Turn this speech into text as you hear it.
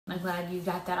I'm glad you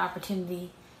got that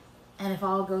opportunity. And if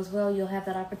all goes well, you'll have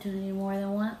that opportunity more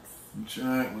than once. That's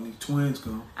right, when these twins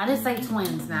come. I didn't say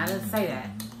twins now. I didn't say that.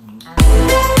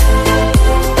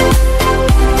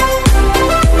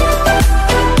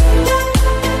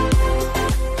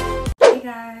 Hey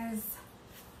guys.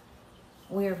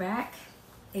 We're back.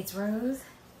 It's Rose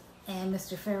and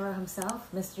Mr. Pharaoh himself,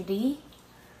 Mr. D,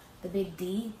 the big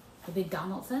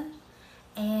Donaldson.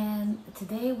 And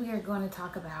today we are going to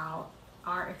talk about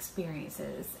our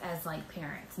experiences as like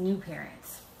parents, new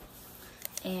parents.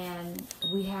 And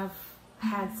we have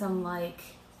had some like,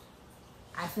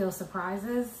 I feel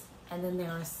surprises, and then there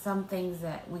are some things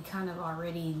that we kind of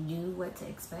already knew what to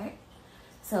expect.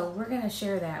 So we're going to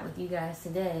share that with you guys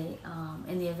today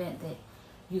in the event that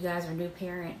you guys are new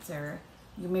parents or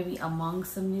you're maybe among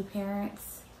some new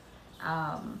parents.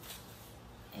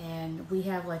 And we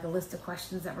have like a list of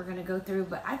questions that we're going to go through,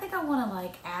 but I think I want to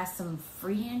like ask some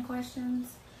freehand questions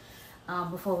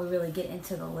before we really get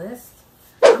into the list.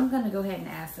 I'm going to go ahead and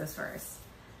ask this first.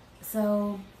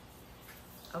 So,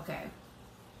 okay.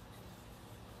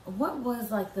 What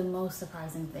was like the most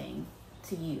surprising thing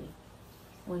to you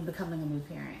when becoming a new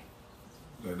parent?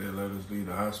 That they let us leave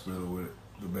the hospital with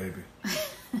the baby.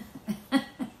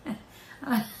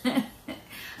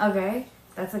 Okay,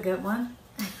 that's a good one.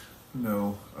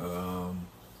 No,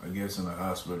 I guess in the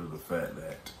hospital, the fact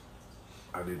that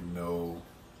I didn't know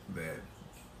that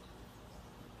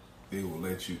they will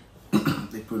let you,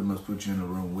 they pretty much put you in a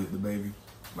room with the baby,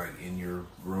 like in your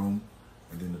room,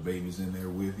 and then the baby's in there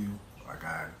with you. Like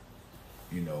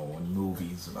in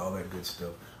movies and all that good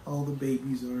stuff, all the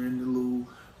babies are in the little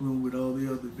room with all the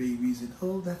other babies, and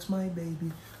oh, that's my baby.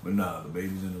 But nah, the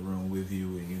baby's in the room with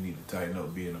you, and you need to tighten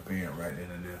up being a parent right then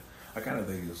and there. I kind of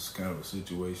think it's kind of a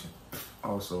situation.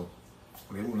 Also,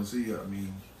 they want to see you. I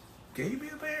mean, can you be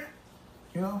a parent?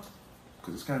 You know?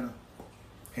 Because it's kind of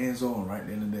hands-on right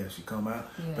then and there. She come out,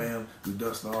 bam, you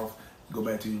dust off, go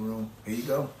back to your room. Here you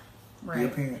go. Right. Be a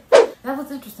parent. That was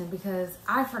interesting because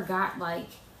I forgot, like,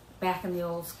 back in the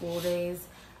old school days,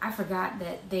 I forgot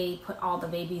that they put all the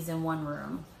babies in one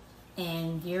room.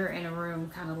 And you're in a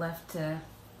room kind of left to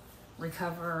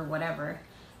recover or whatever.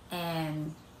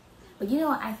 But you know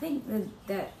what, I think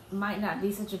that might not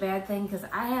be such a bad thing because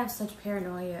I have such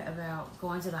paranoia about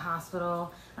going to the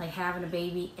hospital, like having a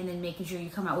baby and then making sure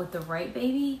you come out with the right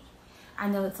baby. I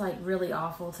know it's like really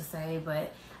awful to say,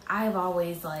 but I've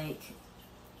always like,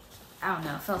 I don't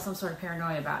know, felt some sort of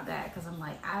paranoia about that because I'm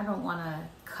like, I don't want to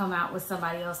come out with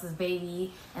somebody else's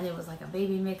baby and it was like a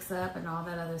baby mix up and all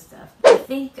that other stuff. I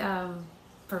think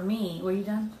for me, were you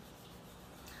done?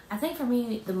 I think for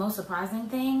me, the most surprising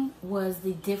thing was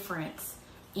the difference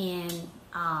in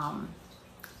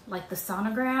like the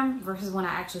sonogram versus when I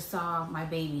actually saw my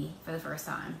baby for the first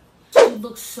time. She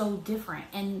looked so different.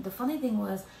 And the funny thing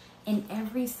was, in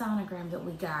every sonogram that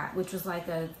we got, which was like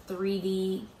a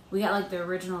 3D, we got like the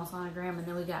original sonogram, and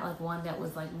then we got like one that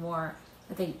was like more,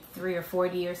 I think 3 or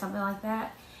 4D or something like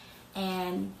that.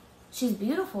 And she's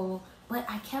beautiful. But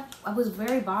I was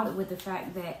very bothered with the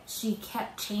fact that she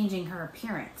kept changing her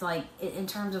appearance. Like, in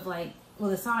terms of like, well,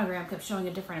 the sonogram kept showing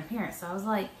a different appearance. So I was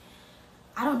like,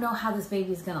 I don't know how this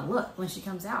baby is going to look when she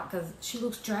comes out because she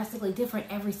looks drastically different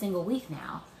every single week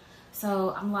now.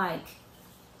 So I'm like,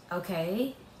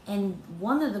 okay. And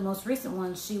one of the most recent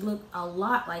ones, she looked a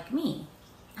lot like me.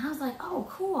 And I was like, oh,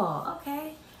 cool.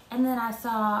 Okay. And then I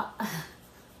saw,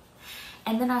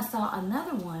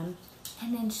 another one,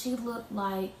 and then she looked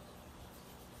like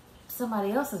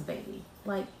somebody else's baby.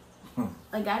 Like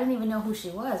I didn't even know who she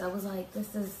was. I was like,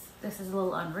 this is a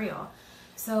little unreal.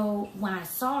 So when I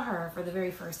saw her for the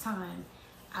very first time,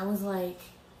 I was like,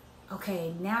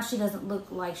 okay, now she doesn't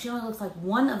look like, she only looks like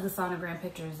one of the sonogram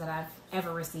pictures that I've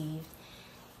ever received.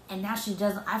 And now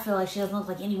I feel like she doesn't look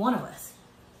like any one of us.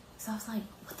 So I was like,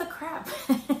 what the crap?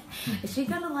 Is she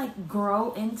gonna like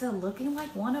grow into looking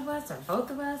like one of us or both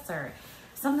of us or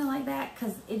something like that?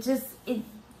 Because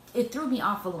it threw me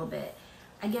off a little bit.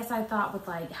 I guess I thought with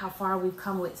like how far we've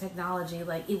come with technology,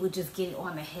 like it would just get it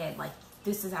on the head. Like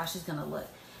this is how she's gonna look.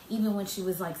 Even when she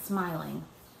was like smiling,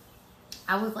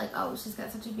 I was like, oh, she's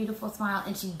got such a beautiful smile,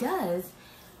 and she does.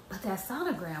 But that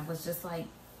sonogram was just like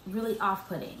really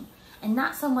off-putting, and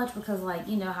not so much because like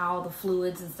how all the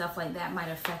fluids and stuff like that might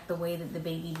affect the way that the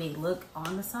baby may look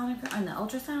on the sonogram, on the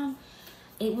ultrasound.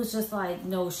 It was just like,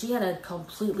 no, she had a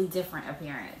completely different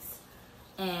appearance.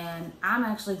 And I'm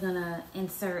actually gonna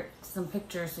insert some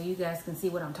pictures so you guys can see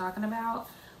what I'm talking about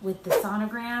with the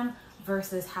sonogram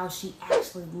versus how she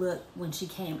actually looked when she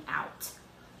came out.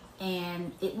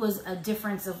 And it was a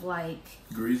difference of like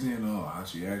greasy and all, how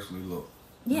she actually looked.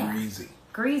 Yeah. Greasy.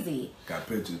 Greasy. Got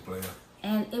pictures, player.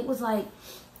 And it was like,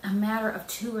 a matter of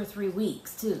 2 or 3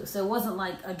 weeks too. So it wasn't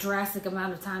like a drastic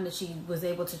amount of time that she was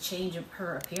able to change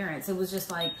her appearance. It was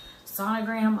just like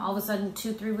sonogram, all of a sudden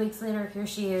 2-3 weeks later, here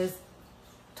she is,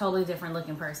 totally different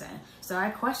looking person. So I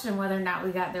question whether or not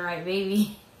we got the right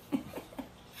baby.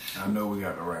 I know we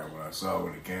got the right one. I saw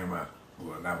when it came out.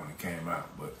 Well, not when it came out,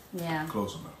 but yeah,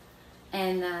 close enough.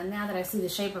 And now that I see the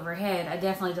shape of her head, I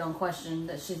definitely don't question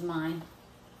that she's mine.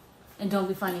 And don't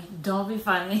be funny. Don't be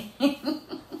funny. It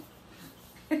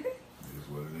is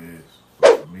what it is.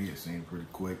 But for me, it seemed pretty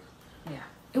quick. Yeah.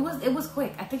 It was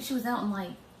quick. I think she was out in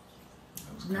like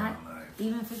not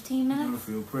even 15 minutes. You're gonna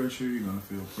feel pressure. You're gonna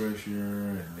feel pressure,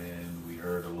 and then we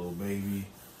heard a little baby,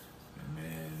 and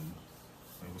then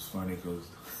it was funny because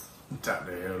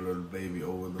Dr. had a little baby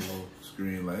over the little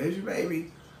screen like, "Here's your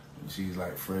baby," and she's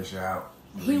like fresh out.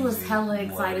 He was hella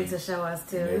excited to show us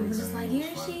too. He was just like,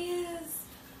 "Here she is."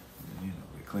 And, you know,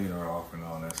 we clean her off and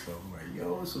all that stuff. I'm like,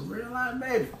 "Yo, it's a real life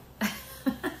baby."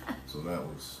 So that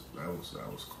was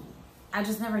cool. I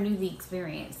just never knew the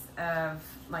experience of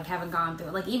like having gone through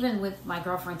it. Like even with my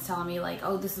girlfriends telling me like,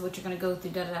 "Oh, this is what you're gonna go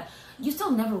through," da da da. You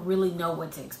still never really know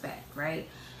what to expect, right?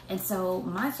 And so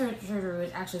my surgery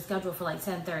was actually scheduled for like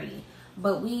 10:30,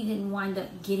 but we didn't wind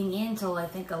up getting in till I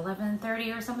think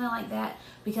 11:30 or something like that,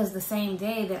 because the same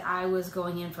day that I was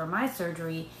going in for my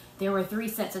surgery, there were 3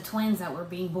 sets of twins that were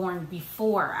being born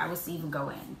before I was to even go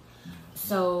in.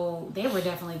 So they were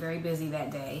definitely very busy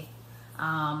that day.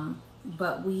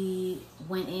 But we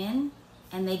went in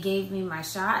and they gave me my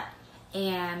shot,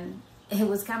 and it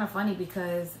was kind of funny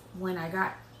because when I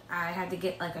had to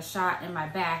get like a shot in my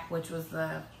back, which was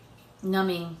the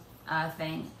numbing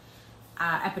thing.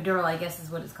 Epidural, I guess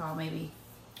is what it's called, maybe.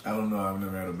 I don't know. I've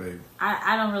never had a baby.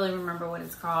 I don't really remember what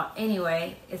it's called.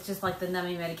 Anyway, it's just like the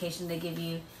numbing medication they give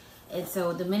you. And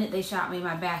so the minute they shot me in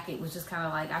my back, it was just kind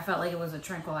of like, I felt like it was a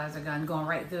tranquilizer gun going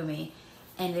right through me.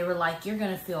 And they were like, "You're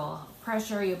going to feel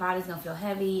pressure. Your body's going to feel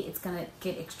heavy. It's going to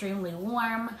get extremely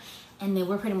warm. And then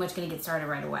we're pretty much going to get started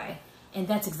right away." And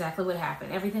that's exactly what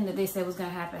happened. Everything that they said was going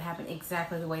to happen happened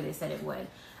exactly the way they said it would.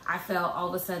 I felt all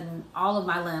of a sudden all of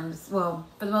my limbs, well,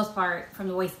 for the most part, from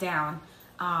the waist down,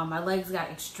 my legs got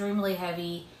extremely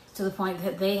heavy to the point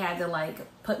that they had to like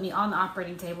put me on the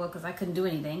operating table because I couldn't do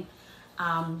anything.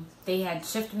 They had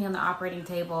shifted me on the operating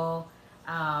table.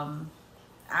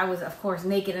 I was, of course,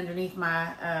 naked underneath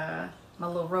my my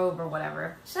little robe or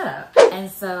whatever. Shut up.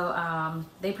 And so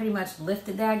they pretty much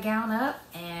lifted that gown up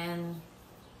and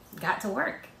got to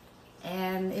work.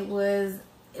 And it was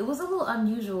a little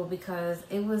unusual because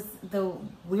it was the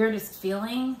weirdest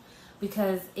feeling,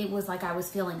 because it was like I was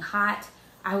feeling hot.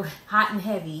 I was hot and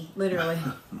heavy, literally.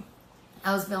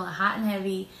 I was feeling hot and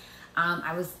heavy.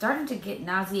 I was starting to get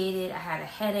nauseated. I had a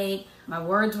headache. My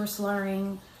words were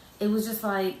slurring. It was just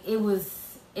like, it was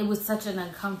such an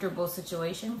uncomfortable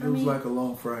situation for me. It was like a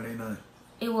long Friday night.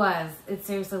 It was. It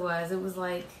seriously was. It was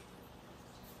like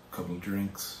a couple of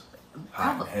drinks,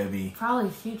 hot and heavy. Probably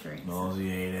a few drinks.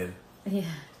 Nauseated. Yeah.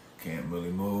 Can't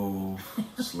really move.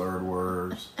 Slurred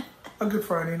words. A good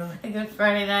Friday night. A good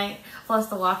Friday night. Plus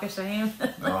the walk of shame.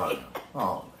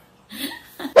 Oh.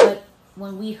 But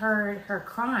when we heard her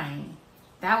crying,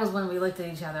 that was when we looked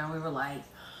at each other and we were like,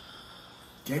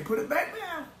 "Can't put it back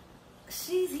now.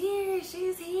 She's here.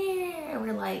 She's here."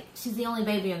 We're like, she's the only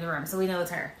baby in the room, so we know it's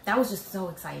her. That was just so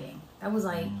exciting. That was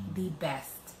like the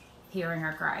best, hearing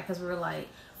her cry, because we were like,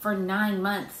 for 9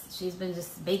 months, she's been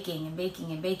just baking and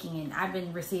baking and baking, and I've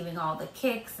been receiving all the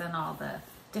kicks and all the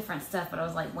different stuff. But I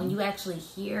was like, when you actually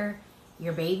hear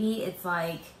your baby, it's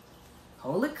like,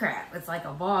 holy crap. It's like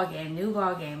a ball game, new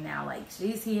ball game now. Like,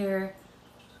 she's here.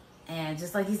 And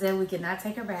just like you said, we could not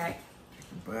take her back.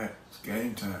 Take her back. It's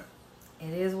game time.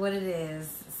 It is what it is.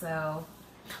 So,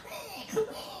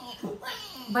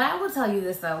 but I will tell you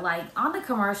this though, like on the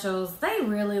commercials, they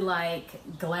really like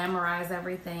glamorize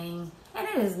everything. And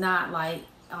it is not like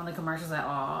on the commercials at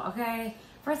all, okay?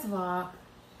 First of all,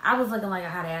 I was looking like a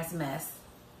hot ass mess,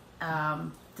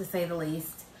 to say the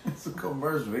least. It's a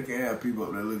commercial. They can't have people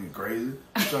up there looking crazy,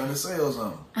 trying to sell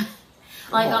something.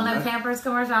 Like on that Pampers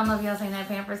commercial, I don't know if y'all seen that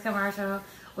Pampers commercial,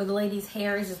 where the lady's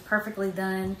hair is just perfectly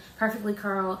done, perfectly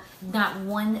curled, not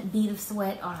one bead of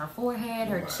sweat on her forehead,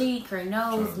 her cheek, her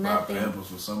nose, nothing. Pampers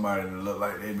for somebody that look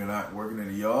like they've been out working in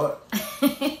the yard.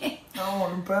 I don't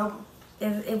want them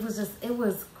Pampers. It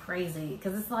was crazy,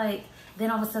 because it's like, then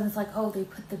all of a sudden it's like, oh, they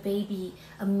put the baby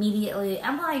immediately.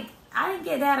 I'm like, I didn't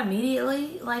get that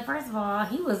immediately. Like, first of all,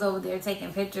 he was over there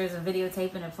taking pictures and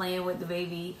videotaping and playing with the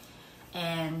baby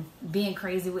and being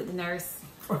crazy with the nurse.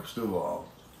 First of all,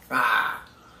 I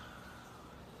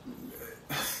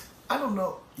don't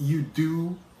know. You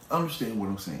do understand what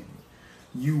I'm saying.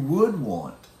 You would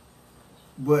want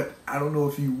But I don't know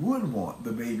if you would want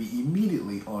the baby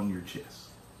immediately on your chest.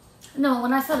 No,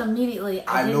 when I said immediately,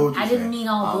 I know what you're didn't saying. mean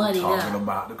all bloody up. I'm talking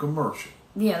about the commercial.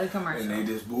 Yeah, the commercial. And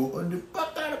they just go and the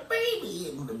fuck out of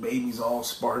baby. And the baby's all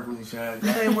sparkly and shiny.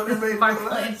 That ain't what that baby Sparkly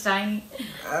look like. and shiny.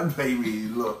 That baby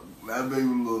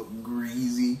look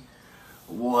greasy,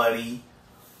 woody,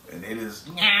 and it is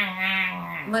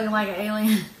Looking like an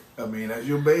alien. I mean, that's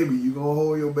your baby. You gonna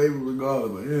hold your baby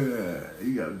regardless. But yeah,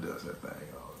 you gotta dust that thing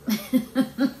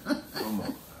off. Come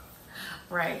on.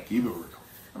 Right. Keep it real.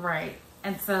 Right.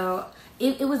 And so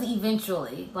it was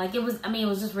eventually, like it was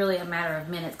just really a matter of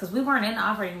minutes because we weren't in the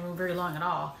operating room very long at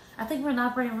all. I think we were in the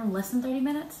operating room less than 30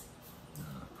 minutes.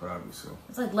 Probably so.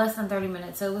 It's like less than 30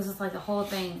 minutes. So it was just like the whole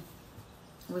thing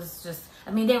was just,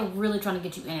 they were really trying to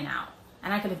get you in and out.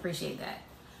 And I could appreciate that.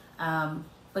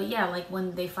 But yeah, like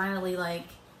when they finally, like,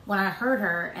 when I heard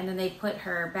her and then they put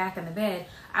her back in the bed,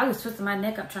 I was twisting my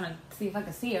neck up trying to see if I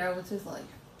could see her. I was just like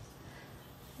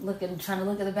trying to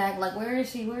look at the back, like, where is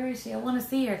she? Where is she? I want to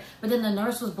see her. But then the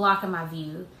nurse was blocking my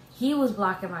view. He was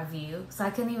blocking my view. So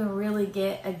I couldn't even really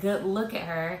get a good look at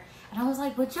her. And I was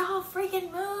like, but y'all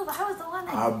freaking move. I was the one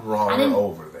that... I brought her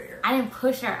over there. I didn't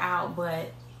push her out,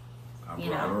 but... I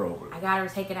brought her over there. I got her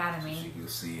taken out of me. She could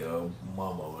see her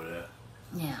mom over there.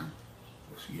 Yeah.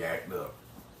 She acted up.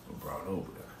 I brought her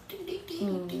over there.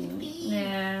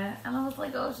 Yeah. And I was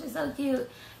like, oh, she's so cute.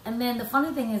 And then the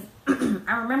funny thing is,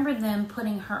 I remember them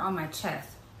putting her on my chest.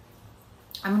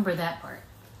 I remember that part.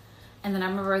 And then I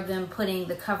remember them putting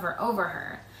the cover over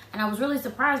her. And I was really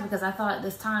surprised because I thought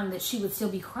this time that she would still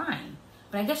be crying.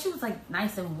 But I guess she was like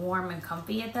nice and warm and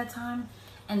comfy at that time.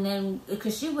 And then,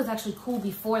 because she was actually cool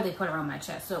before they put her on my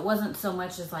chest. So it wasn't so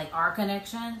much as like our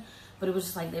connection, but it was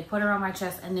just like they put her on my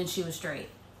chest and then she was straight.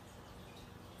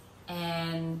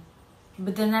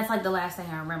 But then that's like the last thing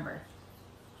I remember.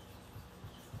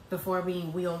 Before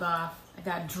being wheeled off. I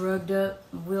got drugged up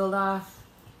and wheeled off.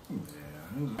 Yeah,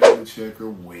 they had to check her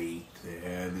weight. They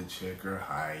had to check her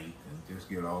height and just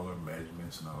get all her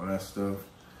measurements and all that stuff.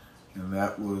 And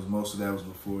most of that was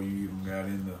before you even got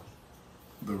in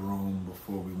the room,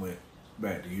 before we went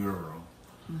back to your room.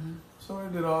 Mm-hmm. So I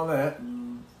did all that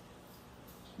and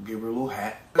gave her a little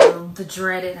hat. The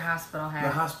dreaded hospital hat.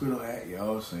 The hospital hat,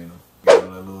 y'all seen them. Gave her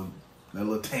that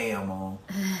little tam on.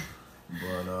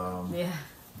 But yeah.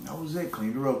 That was it.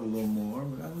 Cleaned her up a little more,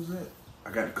 but that was it.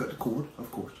 I got to cut the cord,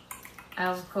 of course.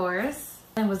 Of course.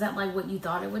 And was that like what you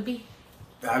thought it would be?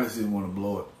 I just didn't want to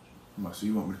blow it. So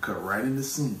you want me to cut it right in the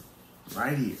seam,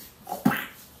 right here.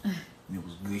 And it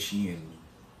was gushy and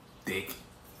thick. It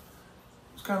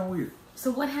was kind of weird.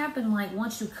 So what happened, like,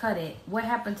 once you cut it, what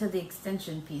happened to the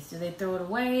extension piece? Do they throw it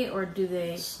away, or do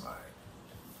they... It's like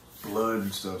blood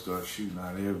and stuff started shooting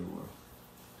out everywhere.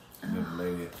 And then the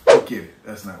lady... Forget it.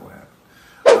 That's not what happened.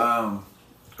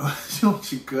 Once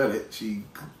she cut it, she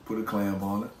put a clamp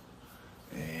on it.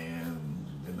 And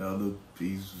another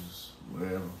piece was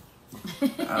whatever.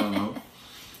 I don't know.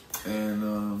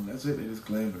 And that's it. They just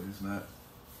clamped it. It's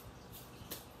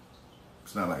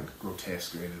not like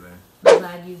grotesque or anything. I'm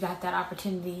glad you got that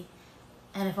opportunity.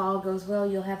 And if all goes well,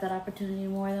 you'll have that opportunity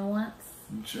more than once.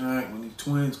 That's right, when these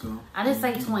twins come. I didn't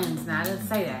say twins. Now, I didn't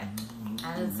say that.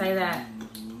 I didn't say that.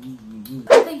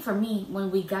 I think for me,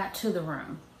 when we got to the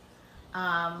room.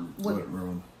 What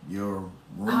room? Your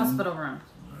room? Hospital room.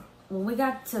 Yeah. When we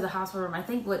got to the hospital room, I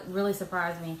think what really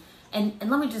surprised me, and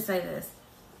let me just say this.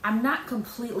 I'm not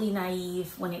completely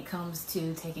naive when it comes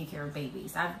to taking care of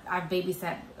babies. I've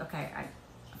babysat,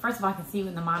 first of all, I can see you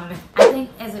in the monitor. I think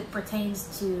as it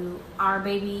pertains to our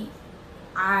baby,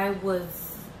 I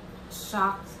was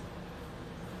shocked-ish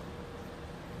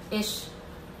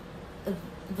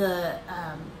that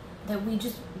we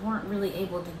just weren't really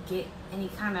able to get any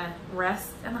kind of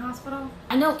rest in the hospital.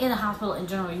 I know in the hospital in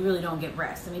general, you really don't get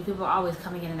rest. I mean, people are always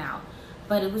coming in and out.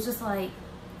 But it was just like,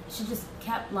 she just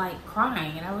kept like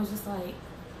crying. And I was just like,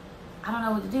 I don't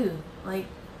know what to do. Like,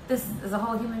 this is a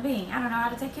whole human being. I don't know how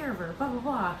to take care of her, blah, blah,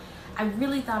 blah. I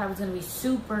really thought I was going to be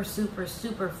super, super,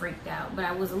 super freaked out. But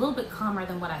I was a little bit calmer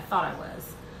than what I thought I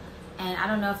was. And I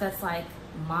don't know if that's like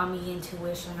mommy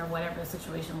intuition or whatever the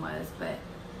situation was. But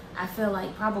I feel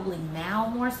like probably now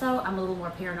more so, I'm a little more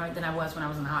paranoid than I was when I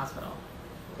was in the hospital.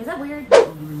 Is that weird?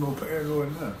 I'm more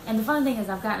paranoid now. And the funny thing is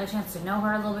I've gotten a chance to know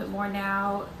her a little bit more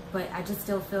now. But I just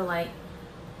still feel like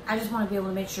I just want to be able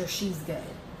to make sure she's good.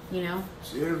 You know?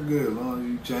 She is good as long as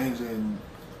you change it and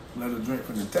let her drink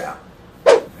from the tap.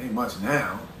 Ain't much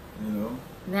now, you know.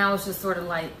 Now it's just sort of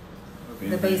like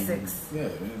the basics. Yeah,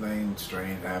 if anything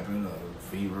strange happened, or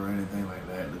fever or anything like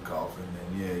that, the coughing,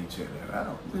 then yeah, you check that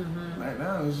out. Mm-hmm. Right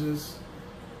now it's just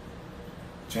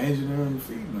changing her and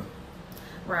feeding her.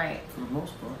 Right. For the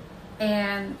most part.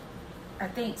 And I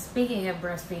think speaking of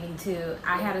breastfeeding too,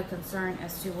 I had a concern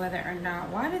as to whether or not,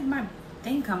 why did my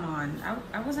thing come on?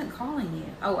 I wasn't calling you.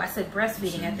 Oh, I said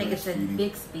breastfeeding. I think it said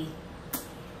Bixby.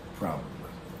 Probably.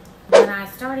 When I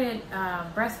started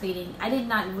breastfeeding, I did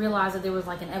not realize that there was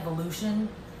like an evolution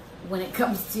when it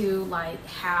comes to like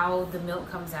how the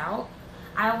milk comes out.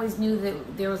 I always knew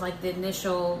that there was like the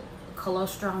initial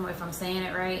colostrum, if I'm saying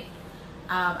it right.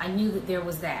 I knew that there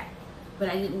was that, but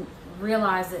I didn't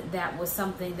realize that that was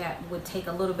something that would take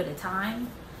a little bit of time.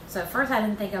 So at first I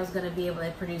didn't think I was going to be able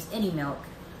to produce any milk.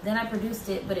 Then I produced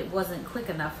it, but it wasn't quick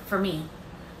enough for me.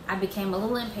 I became a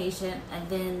little impatient, and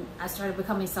then I started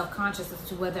becoming self-conscious as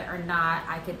to whether or not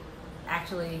I could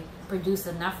actually produce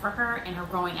enough for her and her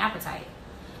growing appetite.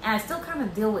 And I still kind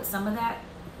of deal with some of that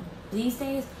these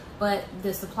days, but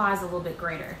the supply is a little bit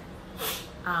greater.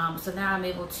 So now I'm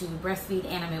able to breastfeed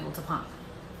and I'm able to pump.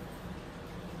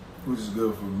 Which is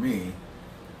good for me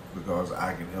because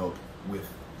I can help with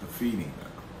the feeding now.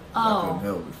 Oh. I can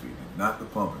help with feeding, not the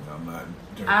pumping. I'm not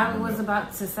drinking I the was milk.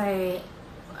 about to say,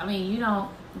 I mean, you don't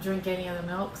drink any other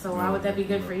milk, so why would that be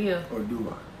good for you? Or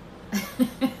do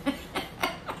I?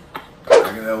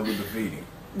 I can help with the feeding.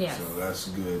 Yes. So that's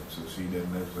good. So she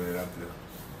doesn't necessarily have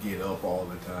to get up all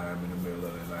the time in the middle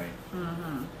of the night.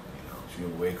 Mm-hmm. You know,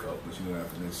 she'll wake up, but she don't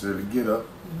have to necessarily get up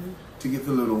to get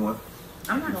the little one.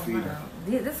 I'm not gonna feed lie her.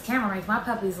 though. This camera makes my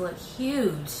puppies look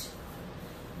huge. It's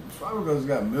probably because it's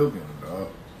got milk in it, dog.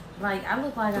 Like I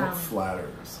look like Don't I'm. flatter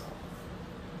yourself.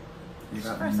 You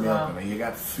got First of milk all- in there. You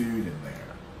got food in there.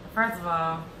 First of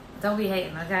all, don't be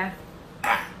hating, okay?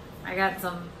 I got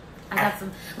some.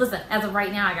 Listen, as of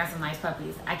right now, I got some nice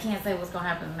puppies. I can't say what's gonna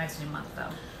happen in the next few months though.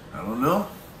 I don't know.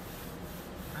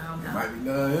 I don't It know. might be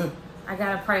down here. I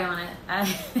gotta pray on it.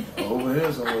 Over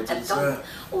here somewhere to the side.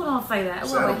 Don't say that. Oh,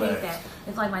 I hate Saddlebags. that.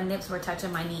 It's like my nips were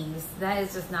touching my knees. That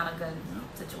is just not a good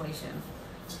situation.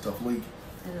 It's a tough leak.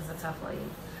 It is a tough lead.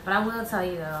 But I will tell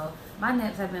you though, my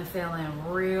nips have been feeling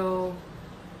real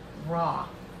raw.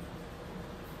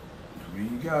 I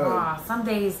mean, you got Raw. Some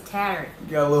days tattered.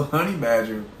 a little honey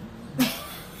badger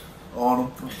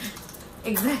on them.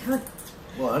 Exactly.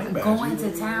 Well, honey badger. Going to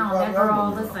you town. probably That girl,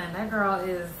 got one. listen, that girl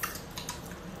is.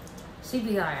 She'd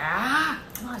be like, ah.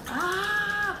 I'm like,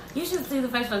 ah. You should see the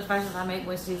facial expressions I make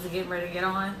when she's getting ready to get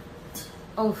on.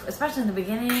 Oh, especially in the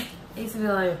beginning, it used to be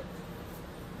like,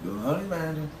 Little honey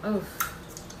badger. oof.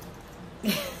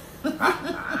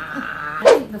 I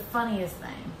think the funniest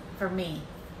thing for me.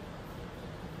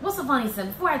 What's the funniest thing?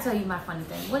 Before I tell you my funny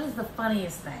thing, what is the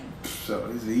funniest thing? So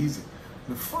it's easy.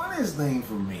 The funniest thing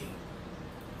for me,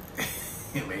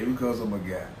 maybe because I'm a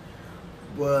guy,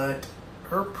 but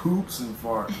her poops and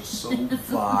farts are so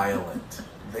violent.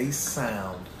 They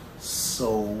sound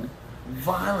so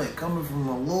violent coming from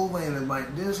a little thing that's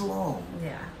like this long.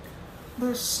 Yeah.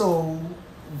 They're so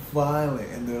violent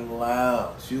and they're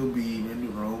loud. She'll be in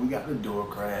the room. We got the door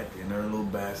cracked and her little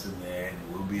bass in there, and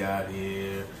we'll be out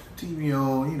here, TV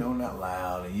on, you know, not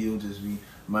loud, and you'll just be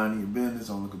minding your business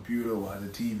on the computer or watching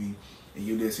TV, and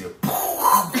you'll just hear,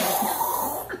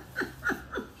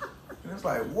 and it's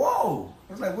like, whoa!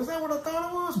 It's like, was that what I thought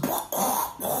it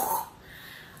was?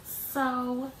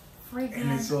 So freaking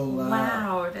And it's so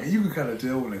loud. And you can kind of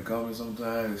tell when they're coming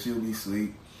sometimes, and she'll be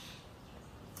asleep.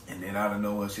 And then out of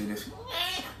nowhere, she'll just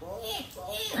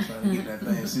trying to get that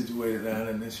thing situated down,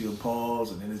 and then she'll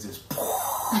pause, and then it's just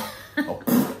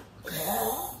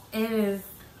It is.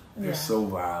 It's Yeah. so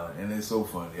violent, and it's so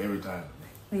funny every time.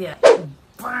 Yeah.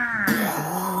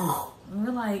 And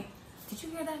we're like, did you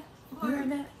hear that? You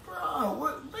heard that? Bro,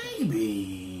 what,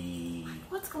 baby?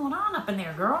 What's going on up in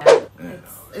there, girl? Yeah,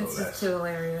 It's so just too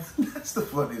hilarious. That's the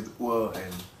funniest. Well,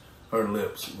 and her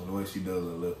lips, the way she does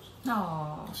her lips.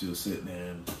 Oh. She'll sit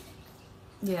there,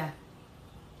 Yeah.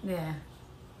 Yeah.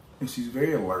 and she's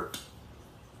very alert.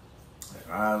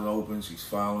 Her eyes open, she's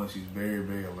following, she's very,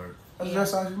 very alert. That's Yeah.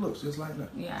 just how she looks, just like that.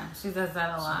 Yeah. She does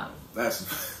that a lot. That's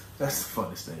the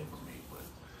funniest thing for me. But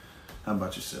how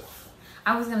about yourself?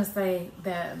 I was gonna say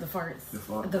that the farts The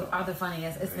farts are the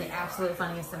funniest. It's They the are absolute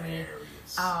funniest to me.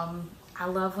 hilarious. I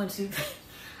love when she.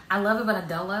 I love it, but I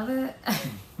don't love it.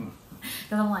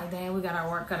 Cause I'm like, dang, we got our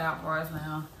work cut out for us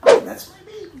now. That's my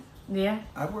baby. Yeah.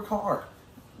 I work hard.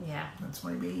 Yeah. That's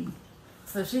my baby.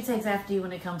 So she takes after you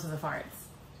when it comes to the farts.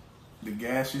 The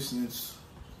gaseousness,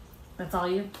 That's all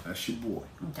you. that's your boy.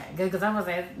 Okay, good. Cause I was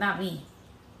like, not me.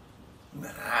 Nah,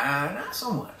 not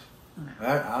so much. No.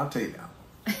 I'll take that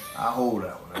one. I'll hold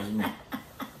that one. That's me.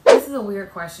 This is a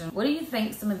weird question. What do you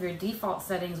think some of your default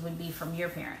settings would be from your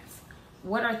parents?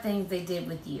 What are things they did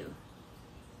with you?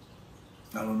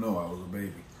 I don't know. I was a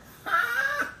baby.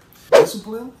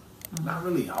 Discipline? Not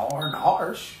really hard,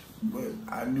 harsh. but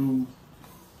I knew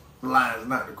lines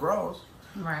not to cross.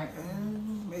 Right.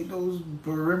 And make those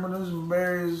perimeters and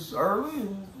barriers early,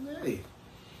 and hey,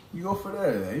 you go for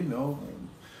that. You know,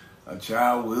 a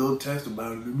child will test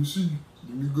about it. Let me see.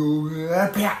 Let me go over there.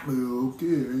 Okay, I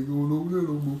ain't going over there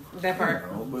no more. That part.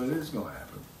 You know, but it's gonna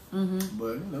happen.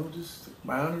 But you know, just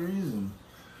boundaries, and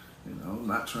you know,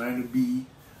 not trying to be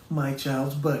my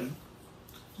child's buddy,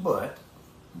 but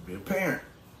be a parent.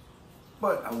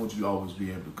 But I want you to always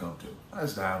be able to come to.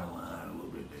 That's down the line a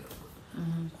little bit there.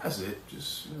 That's it.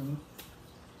 Just, you know,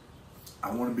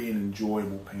 I want to be an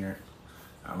enjoyable parent.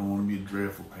 I don't want to be a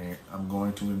dreadful parent. I'm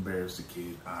going to embarrass the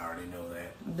kid. I already know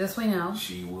that. This we know.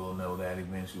 She will know that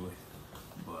eventually.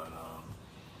 But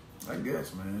I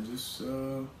guess, man, just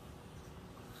you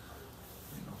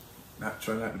know,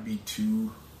 try not to be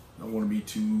too. I don't want to be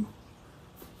too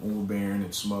overbearing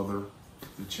and smother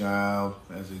the child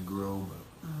as they grow.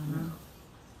 But you know,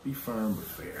 be firm but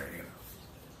fair. You know,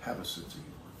 have a sense of humor.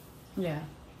 Yeah.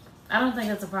 I don't think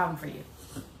that's a problem for you.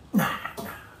 Nah.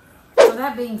 So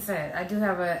that being said, I do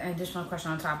have an additional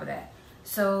question on top of that.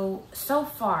 So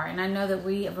far, and I know that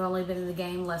we have only been in the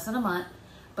game less than a month,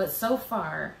 but so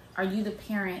far, are you the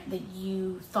parent that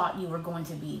you thought you were going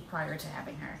to be prior to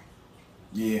having her?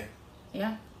 Yeah.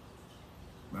 Yeah?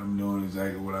 I'm doing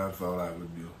exactly what I thought I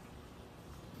would do.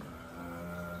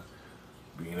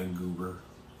 Being a goober.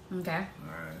 Okay.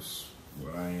 That's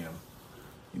what I am.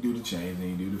 You do the changing,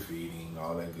 you do the feeding,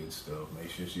 all that good stuff. Make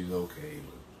sure she's okay.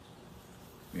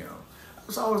 But, you know,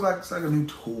 it's always like it's like a new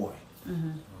toy.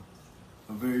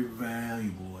 A very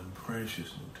valuable and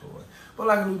precious new toy. But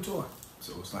like a new toy.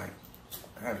 So it's like,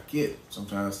 I got a kid.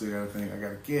 Sometimes I still got to think, I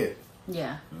got a kid.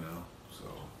 Yeah. You know, so.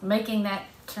 Making that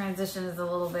transition is a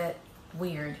little bit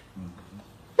weird.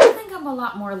 I think I'm a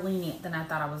lot more lenient than I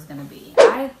thought I was going to be.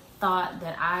 I thought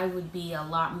that I would be a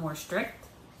lot more strict.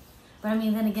 But I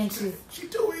mean, then again, she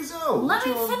 2 weeks old. Let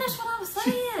me finish what I'm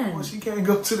saying. She can't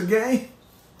go to the game.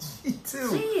 She too.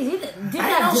 Jeez, did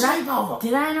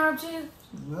I interrupt you?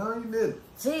 No, you didn't.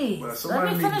 Jeez,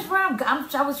 let me finish where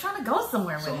I was trying to go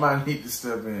somewhere with it. Somebody need to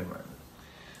step in right now.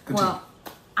 Continue. Well,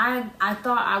 I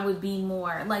thought I would be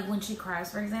more, like when she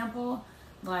cries, for example,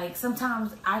 like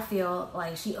sometimes I feel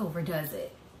like she overdoes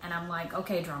it. And I'm like,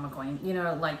 okay, drama queen, you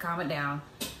know, like calm it down.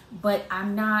 But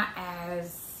I'm a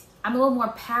little more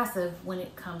passive when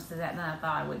it comes to that than I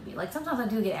thought I would be. Like sometimes I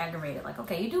do get aggravated. Like,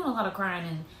 okay, you're doing a lot of crying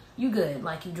and you good.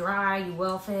 Like you dry, you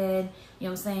well fed, you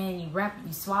know what I'm saying?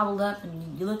 You swaddled up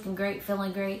and you looking great,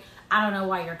 feeling great. I don't know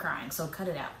why you're crying, so cut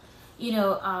it out. You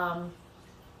know,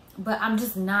 but I'm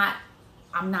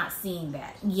not seeing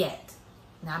that yet.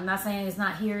 Now I'm not saying it's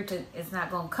not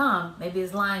gonna come. Maybe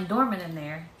it's lying dormant in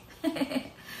there.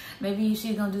 Maybe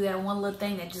she's gonna do that one little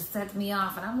thing that just sets me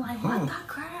off, and I'm like, what the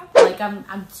crap? Like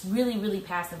I'm really, really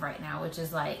passive right now, which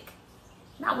is like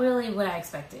not really what I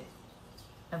expected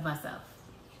of myself.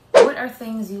 What are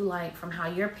things you like from how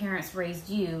your parents raised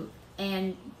you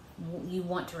and you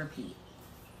want to repeat?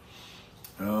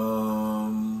 I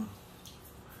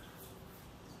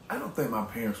don't think my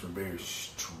parents were very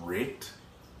strict,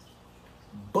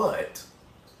 but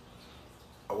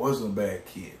I wasn't a bad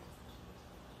kid.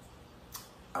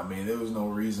 I mean, there was no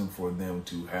reason for them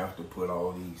to have to put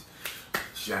all these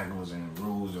shackles and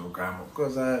rules or grammar.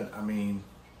 Because I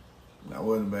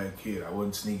wasn't a bad kid. I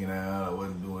wasn't sneaking out. I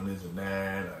wasn't doing this and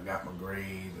that. I got my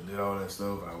grades. I did all that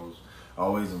stuff. I was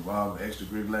always involved in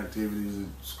extracurricular activities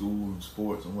at school and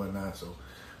sports and whatnot. So,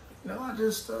 you know, I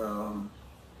just,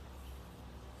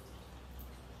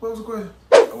 what was the question?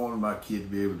 I wanted my kid to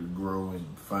be able to grow and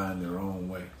find their own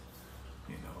way.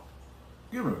 You know,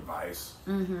 give them advice.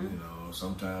 You know,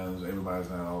 sometimes everybody's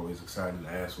not always excited to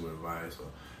ask for advice or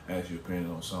ask your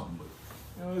opinion on something, but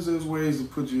you know, there's ways to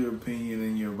put your opinion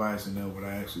and your advice in there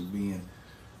without actually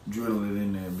drilling it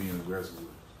in there and being aggressive with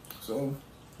it. So,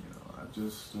 you know, I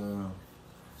just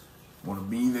want to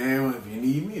be there if you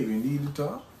need me, if you need to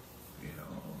talk. You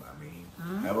know, I mean,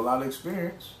 have a lot of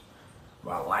experience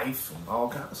about life and all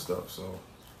kind of stuff. So,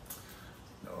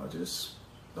 you know, I just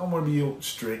don't want to be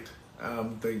strict. I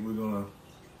don't think we're going to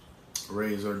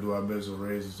raise her, do our best to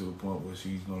raise her to the point where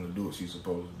she's going to do what she's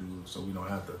supposed to do. So we don't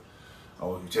have to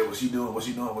always check what she doing, where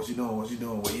you at, what you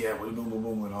doing, boom,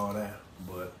 boom, and all that.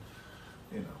 But,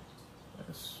 you know,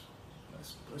 that's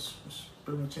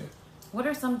pretty much it. What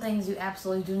are some things you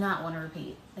absolutely do not want to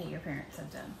repeat that your parents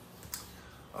have done?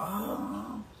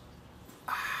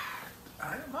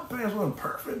 My parents weren't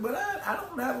perfect, but I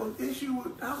don't have an issue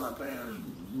with how my parents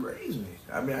raised me.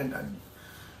 I mean,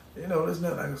 you know, there's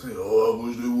nothing I can say, oh, I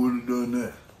wish they would have done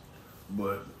that.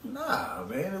 But, nah,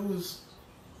 man, it was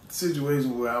a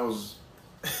situation where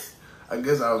I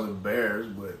guess I was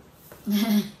embarrassed, but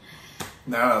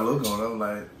Now I look on it, I'm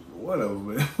like, whatever,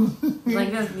 man.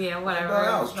 Like this, yeah,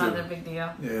 whatever. It's not that big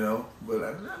deal. You know, but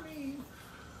I mean,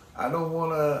 I don't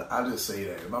want to. I just say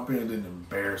that my parents didn't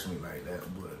embarrass me like that,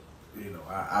 but you know,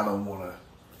 I don't want to.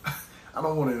 I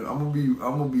don't want to. I'm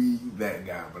gonna be that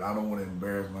guy, but I don't want to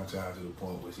embarrass my child to the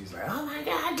point where she's like, "Oh my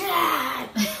God, Dad!"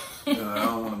 You know, I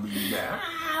don't want to be that.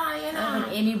 I don't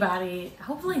think anybody,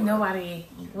 hopefully nobody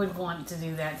would want to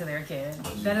do that to their kid.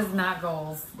 That is not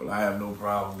goals. But I have no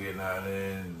problem getting out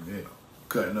there and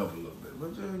cutting up a little bit,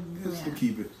 but just to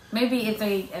keep it. Maybe if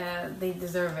they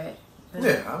deserve it.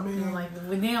 Yeah, I mean, like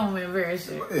we don't embarrass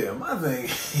you. Yeah, my thing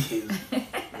is,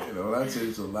 you know, I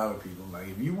say to a lot of people, like,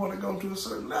 if you want to go to a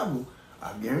certain level,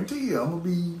 I guarantee you, I'm gonna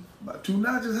be about 2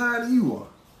 notches higher than you are.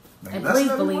 Like, and please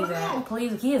believe that. Go.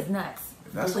 Please, he is nuts.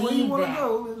 If that's where you want to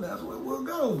go, then that's where we'll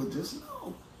go. But just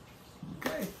know,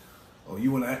 okay. Oh,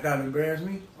 you want to act out and embarrass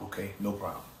me? Okay, no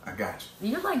problem. I got you.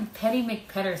 You're like Petty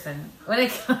McPederson when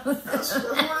it comes. That's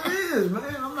what it is, man.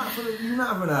 You're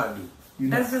not gonna outdo.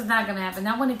 That's just not gonna happen.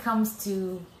 Not when it comes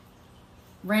to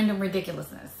random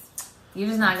ridiculousness. You're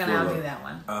just not gonna outdo that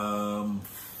one.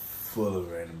 Full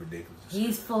of random ridiculousness.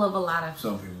 He's full of a lot of.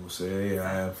 Some people say,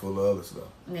 I am full of other stuff.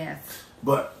 Yes.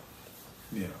 But,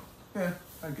 you know, yeah,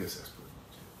 I guess that's pretty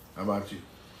much it. How about you?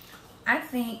 I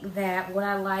think that what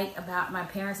I like about my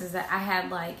parents is that I had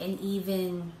like an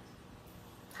even,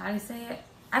 how do you say it?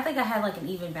 I think I had like an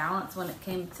even balance when it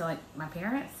came to like my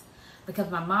parents, because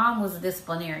my mom was a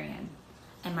disciplinarian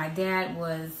and my dad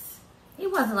he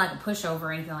wasn't like a pushover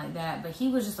or anything like that, but he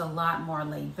was just a lot more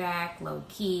laid back, low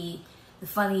key, the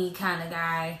funny kind of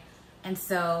guy. And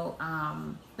so,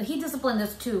 but he disciplined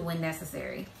us too when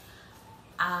necessary.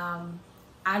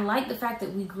 I like the fact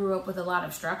that we grew up with a lot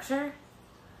of structure.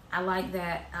 I like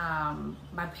that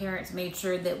my parents made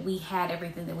sure that we had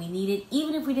everything that we needed.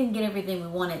 Even if we didn't get everything we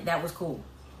wanted, that was cool.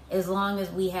 As long as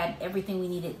we had everything we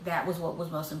needed, that was what was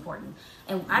most important.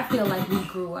 And I feel like we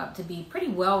grew up to be pretty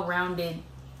well-rounded,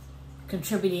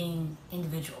 contributing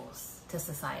individuals to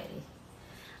society.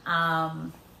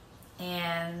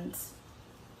 And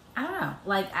I don't know,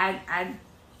 like I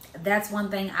that's one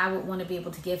thing I would want to be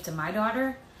able to give to my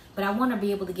daughter, but I want to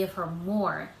be able to give her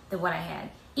more than what I had.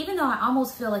 Even though I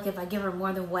almost feel like if I give her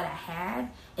more than what I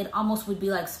had, it almost would be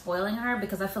like spoiling her,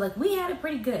 because I feel like we had it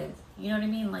pretty good. You know what I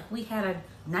mean? Like we had a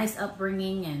nice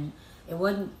upbringing, and it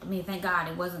wasn't, I mean, thank God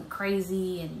it wasn't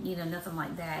crazy and, you know, nothing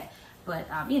like that. But,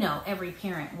 you know, every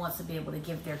parent wants to be able to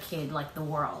give their kid like the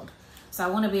world. So I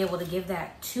want to be able to give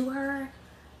that to her.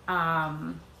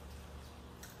 I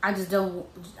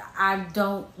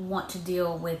don't want to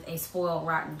deal with a spoiled,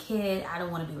 rotten kid. I don't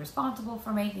want to be responsible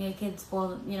for making a kid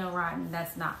spoiled, you know, rotten.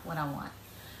 That's not what I want.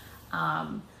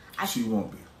 She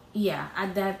won't be. Yeah,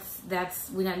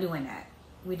 we're not doing that.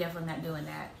 We're definitely not doing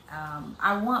that.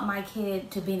 I want my kid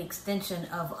to be an extension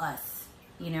of us,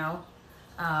 you know,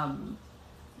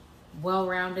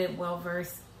 well-rounded,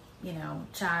 well-versed, you know,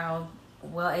 child,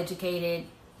 well-educated,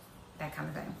 that kind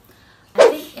of thing. I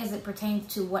think as it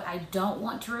pertains to what I don't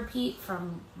want to repeat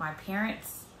from my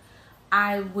parents,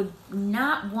 I would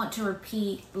not want to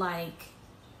repeat like,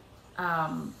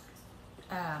 how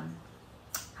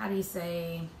do you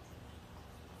say,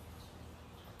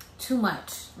 too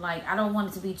much. Like, I don't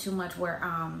want it to be too much where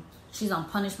she's on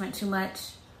punishment too much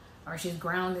or she's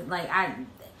grounded. Like,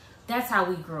 that's how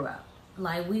we grew up.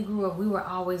 Like, we were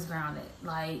always grounded.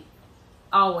 Like,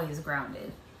 always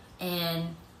grounded.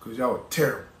 And because y'all were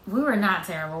terrible. We were not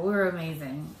terrible. We were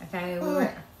amazing. Okay? We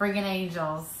were friggin'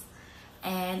 angels.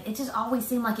 And it just always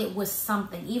seemed like it was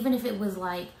something. Even if it was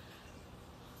like,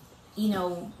 you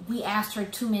know, we asked her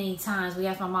too many times. We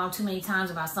asked my mom too many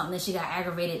times about something, then she got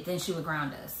aggravated, then she would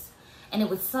ground us. And it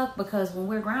would suck because when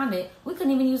we're grounded, we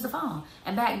couldn't even use the phone.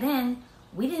 And back then,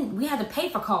 we had to pay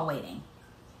for call waiting.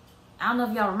 I don't know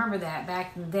if y'all remember that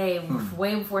back in the day,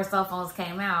 way before cell phones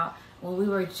came out. When we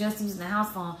were just using the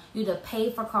house phone, you had to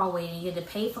pay for call waiting, you had to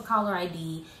pay for caller ID,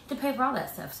 you had to pay for all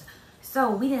that stuff.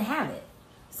 So we didn't have it.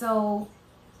 So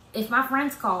if my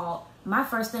friends called, my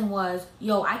first thing was,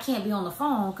 yo, I can't be on the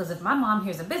phone because if my mom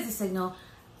hears a busy signal,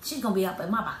 she's going to be up in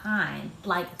my behind,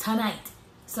 like tonight.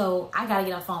 So I got to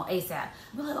get on the phone ASAP. I'd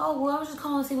be like, oh, well, I was just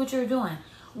calling to see what you were doing.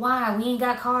 Why? We ain't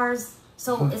got cars,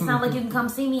 so it's not like you can come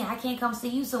see me. I can't come see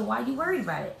you, so why are you worried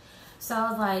about it? So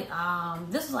I was like,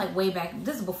 this was like way back.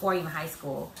 This is before even high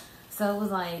school. So it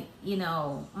was like, you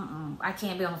know, I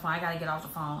can't be on the phone. I got to get off the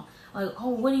phone. Like, oh,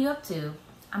 what are you up to?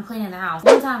 I'm cleaning the house.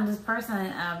 One time, this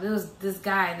person, there was this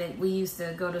guy that we used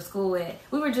to go to school with.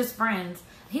 We were just friends.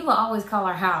 He would always call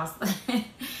our house.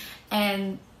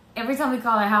 And every time we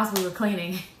called our house, we were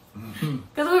cleaning.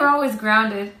 Because we were always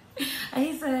grounded. And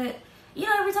he said, you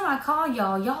know, every time I call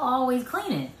y'all always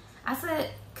cleaning. I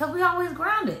said, because we always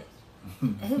grounded.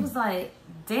 And he was like,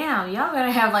 damn, y'all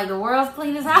better have like the world's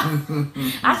cleanest house.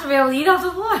 I should be able to eat off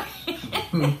the floor.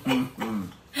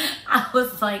 I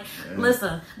was like,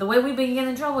 listen, the way we've been getting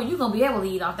in trouble, you're going to be able to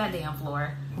eat off that damn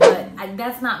floor. But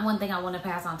that's not one thing I want to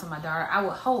pass on to my daughter. I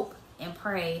would hope and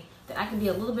pray that I can be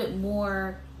a little bit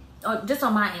more, just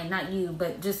on my end, not you,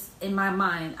 but just in my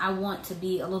mind, I want to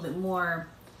be a little bit more,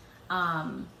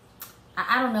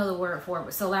 I don't know the word for it,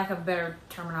 but so lack of better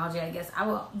terminology, I guess. I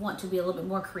would want to be a little bit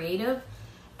more creative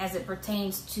as it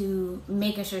pertains to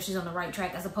making sure she's on the right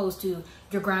track, as opposed to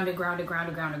you're grounded.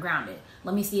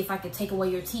 Let me see if I could take away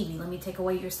your TV. Let me take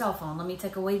away your cell phone. Let me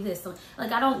take away this.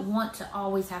 Like, I don't want to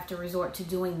always have to resort to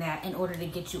doing that in order to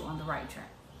get you on the right track.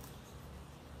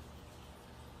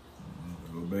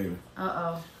 Little baby.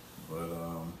 Uh-oh. But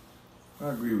I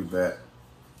agree with that.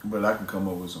 But I can come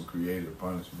up with some creative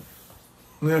punishment.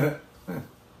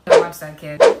 Watch that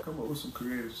kid. Come up with some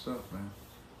creative stuff, man.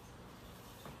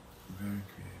 Very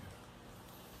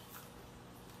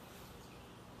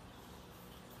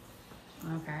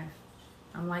creative. Okay.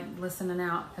 I'm like listening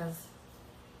out because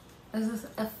there's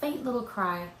a faint little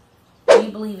cry. Do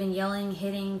you believe in yelling,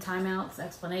 hitting, timeouts,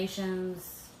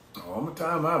 explanations? Oh, I'm a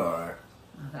timeout, all right.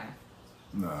 Okay.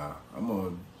 Nah, I'm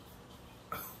gonna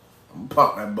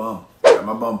pop that bum. Got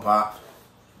my bum popped.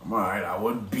 I'm all right. I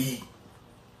wasn't beat,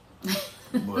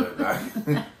 but I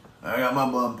got my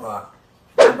bum popped.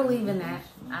 I believe in that.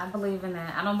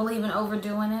 I don't believe in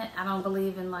overdoing it. I don't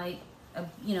believe in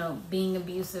being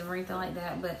abusive or anything like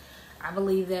that. But I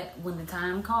believe that when the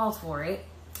time calls for it,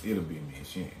 it'll be me.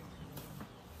 She ain't.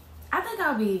 I think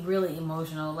I'd be really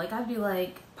emotional. Like, I'd be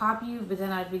like, pop you, but then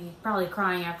I'd be probably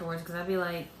crying afterwards because I'd be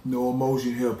like, no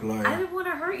emotion here, player. I didn't want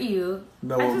to hurt you.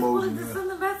 No I just emotion wanted to here. send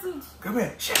the message. Come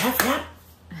here. Shut up.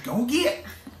 Don't get.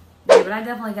 Yeah, but I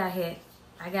definitely got hit.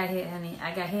 I got hit, honey.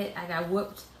 I got hit. I got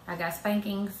whooped. I got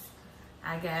spankings.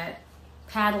 I got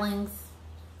paddlings.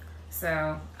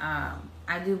 So,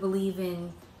 I do believe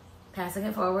in passing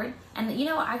it forward. And,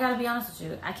 I got to be honest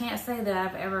with you. I can't say that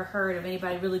I've ever heard of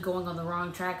anybody really going on the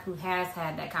wrong track who has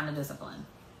had that kind of discipline.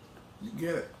 You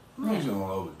get it. You don't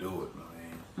want to overdo it,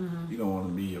 man. You don't want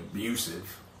to be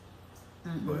abusive.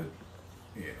 But,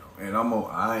 and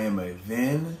I am a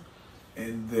then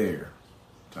and there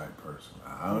type person.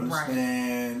 I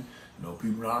understand. Right.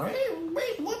 People are like, hey,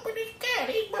 whooping this cat.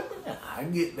 He's whooping that. I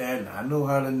get that, and I know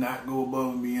how to not go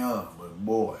above and beyond. But,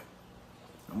 boy,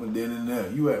 I'm a then and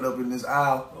there. You act up in this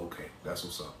aisle? Okay, that's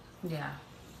what's up. Yeah.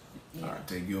 I'll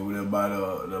take you over there by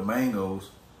the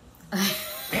mangoes.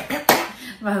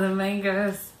 By the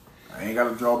mangoes. I ain't got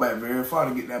to draw back very far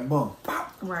to get that bump.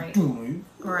 Pop. Right.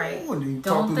 Right.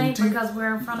 Don't think because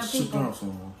we're in front of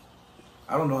people.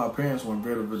 I don't know how parents want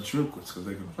very ventriloquists because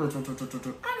they can.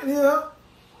 I can hear.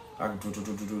 They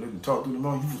can talk through the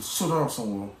mouth. You just sit down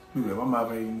somewhere. Look at that. My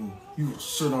mouth ain't moving. You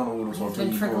just sit down over there.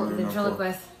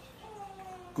 Ventriloquist.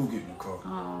 Go get in the car.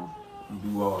 Oh. And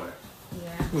do all that.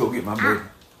 Yeah. We'll go get my baby.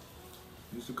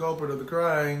 It's the culprit of the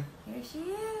crying. Here she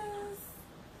is.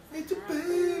 It's a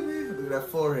baby. Look at that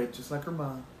forehead, just like her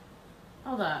mom.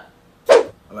 Hold up. I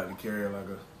like to carry her like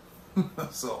a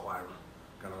assault rifle.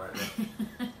 Kind of right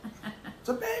there. It's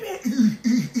a baby.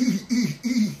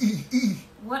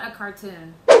 What a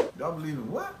cartoon. Y'all believe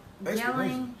in what?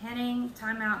 Yelling, hitting,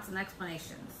 timeouts, and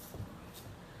explanations.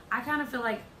 I kind of feel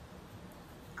like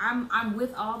I'm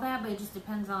with all that, but it just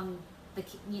depends on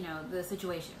the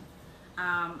situation.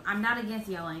 I'm not against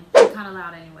yelling. I'm kind of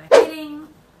loud anyway. Hitting,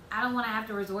 I don't want to have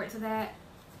to resort to that.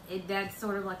 That's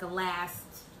sort of like a last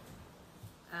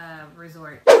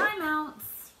resort.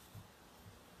 Timeouts,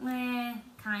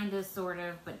 kind of, sort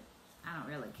of, but I don't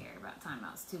really care about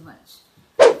timeouts too much.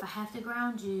 If I have to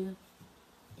ground you,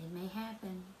 it may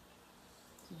happen.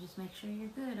 So just make sure you're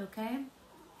good, okay?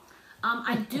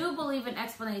 I do believe in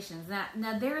explanations.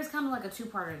 Now there is kind of like a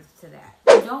two-parter to that.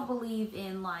 I don't believe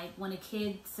in when a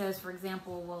kid says, for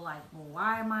example, well,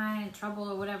 why am I in trouble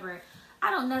or whatever. I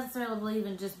don't necessarily believe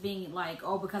in just being like,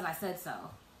 oh, because I said so.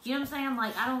 You know what I'm saying?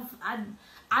 Like, I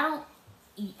don't,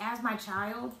 as my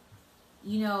child,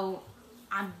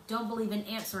 I don't believe in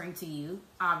answering to you,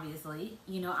 obviously.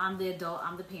 I'm the adult,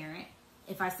 I'm the parent.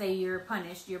 If I say you're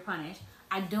punished, you're punished.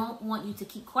 I don't want you to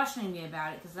keep questioning me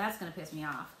about it because that's going to piss me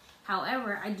off.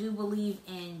 However, I do believe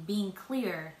in being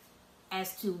clear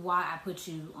as to why I put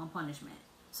you on punishment.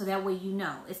 So that way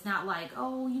It's not like,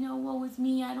 oh, woe is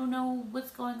me, I don't know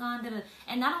what's going on.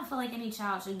 And I don't feel like any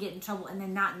child should get in trouble and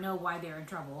then not know why they're in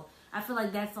trouble. I feel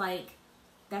like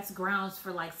that's grounds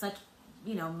for such,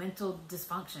 mental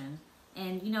dysfunction.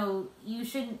 And, you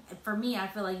shouldn't, for me, I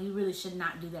feel like you really should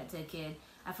not do that to a kid.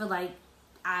 I feel like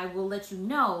I will let you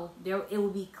know, it will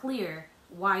be clear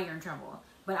why you're in trouble.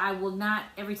 But I will not,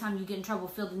 every time you get in trouble,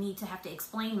 feel the need to have to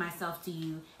explain myself to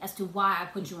you as to why I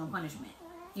put you on punishment.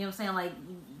 You know what I'm saying? Like,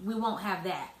 we won't have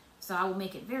that. So I will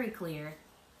make it very clear,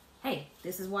 hey,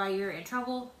 this is why you're in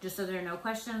trouble, just so there are no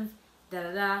questions,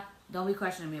 da-da-da. Don't be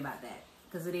questioning me about that,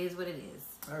 because it is what it is.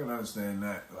 I can understand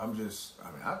that.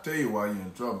 I'll tell you why you're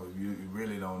in trouble if you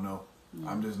really don't know.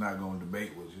 I'm just not going to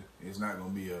debate with you. It's not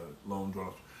going to be a long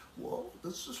draw. Well,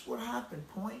 this is what happened,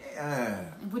 point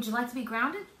A. Would you like to be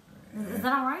grounded? Is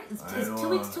that all right? Is 2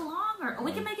 weeks too long? Or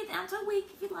we can make it down to a week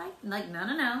if you'd like. Like,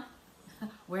 no.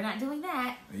 We're not doing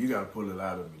that. And you got to pull it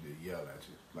out of me to yell at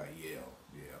you. Like, yell.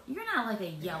 You're not like a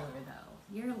yeller,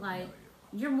 though. You're like,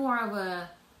 you're more of a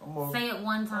say it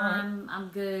one time, I'm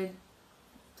good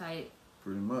type.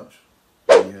 Pretty much.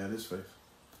 Yeah, this face.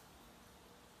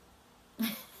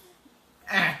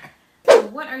 So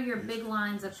what are your big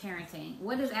lines of parenting?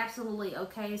 What is absolutely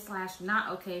okay / not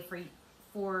okay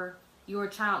for your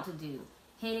child to do?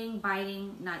 Hitting,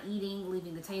 biting, not eating,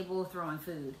 leaving the table, throwing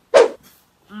food.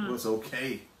 What's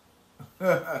okay?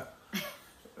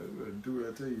 Do what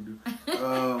I tell you do.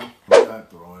 We're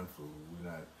not throwing food. We're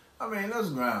not. I mean, that's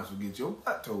grounds for get your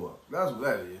butt tore up. That's what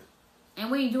that is. And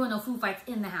we ain't doing no food fights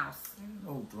in the house. Ain't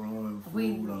no throwing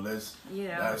food unless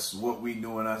that's what we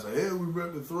doing. I say, hey, we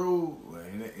ready to throw. Well,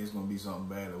 it's gonna be something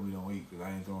bad that we don't eat because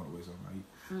I ain't throwing away something I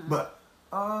eat. But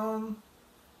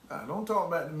don't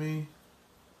talk back to me.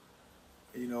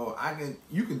 You know,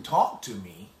 you can talk to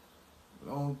me,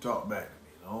 but don't talk back to me.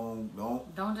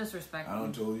 Don't disrespect me. I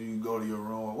don't told you go to your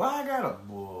room. Why I got a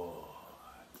boy?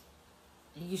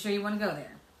 You sure you want to go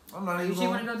there? I'm not even. You sure you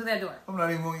want to go through that door? I'm not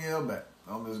even gonna yell back.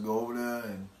 I'm just go over there,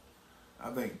 and I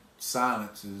think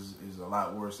silence is a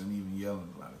lot worse than even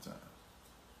yelling a lot of times.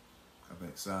 I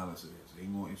think silence is.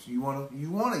 If you wanna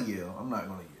yell, I'm not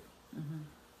gonna yell.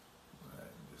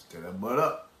 Just tear that butt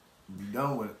up. Be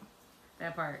done with it.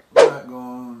 That part. I'm not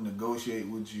gonna negotiate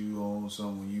with you on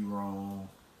something when you wrong.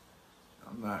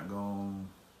 I'm not going,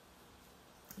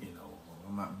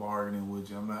 I'm not bargaining with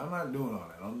you. I'm not doing all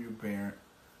that. I'm your parent.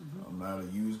 I'm not a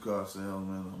used car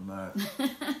salesman. I'm not,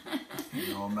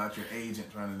 I'm not your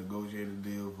agent trying to negotiate a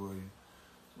deal for you.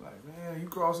 It's like, man, you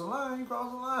cross the line, you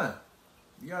cross the line.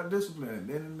 You got to discipline it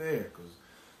then and there, because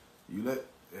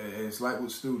it's like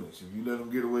with students. If you let them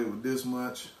get away with this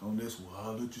much on this one,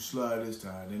 I'll let you slide this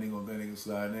time. Then they're going to think they can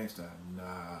slide next time.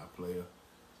 Nah, player.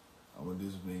 I'm going to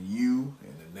discipline you,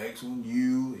 and the next one,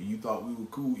 you, and you thought we were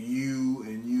cool, you,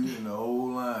 and the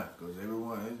whole line. Because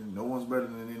no one's better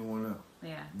than anyone else.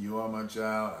 Yeah. You are my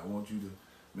child. I want you to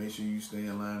make sure you stay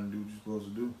in line and do what you're supposed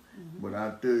to do. But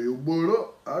I tear your butt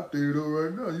up. I tear it up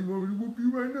right now. You want me to whoop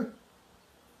you right now?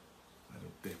 I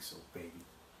don't think so, baby.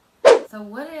 So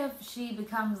what if she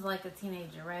becomes like a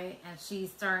teenager, right? And she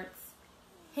starts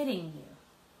hitting you?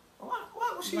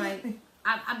 What was she like, hitting me?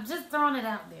 I'm just throwing it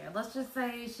out there. Let's just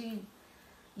say she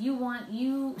wants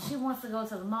to go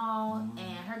to the mall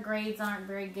and her grades aren't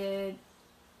very good,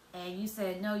 and you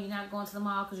said no, you're not going to the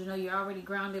mall because you're already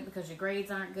grounded because your grades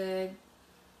aren't good,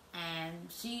 and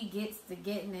she gets to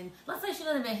getting in. Let's say she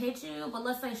doesn't even hit you, but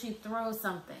let's say she throws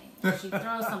something. She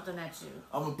throws something at you.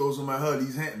 I'm gonna throw some at her.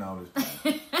 He's hitting all this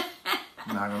time.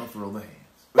 I'm not gonna throw the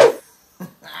hands.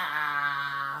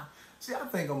 See, I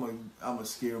think I'm gonna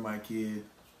scare my kid.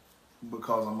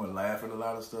 Because I'm going to laugh at a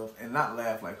lot of stuff. And not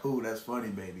laugh like, ooh, that's funny,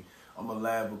 baby. I'm going to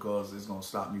laugh because it's going to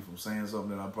stop me from saying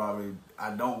something that I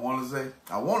don't want to say.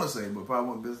 I want to say, but probably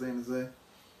wasn't the best thing to say.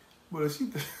 But if she,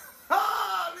 this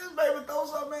baby throw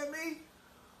something at me.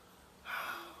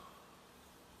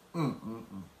 I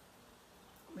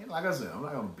mean, like I said, I'm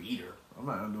not going to beat her. I'm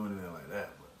not going to do anything like that.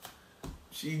 But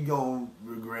she going to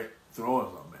regret throwing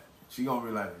something at me. She going to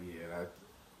be like, yeah,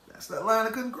 that's that line I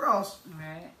couldn't cross.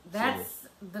 Right. That's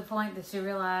the point that you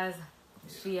realize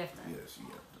she effed up. Yeah, she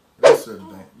effed up. There's certain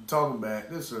things. Talking back,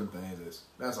 there's certain things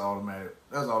that's automatic.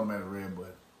 That's automatic red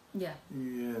button. Yeah.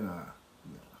 Yeah, nah.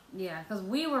 Yeah, because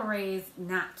we were raised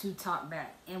not to talk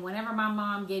back. And whenever my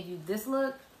mom gave you this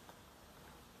look,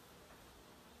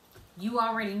 you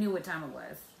already knew what time it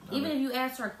was. Even if you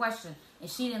asked her a question and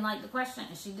she didn't like the question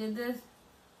and she did this,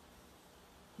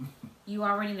 you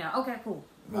already know. Okay, cool.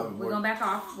 We're going to back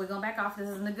off. We're going to back off. This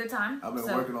isn't a good time. I've been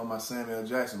working on my Samuel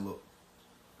Jackson look.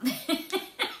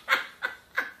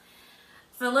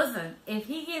 So listen, if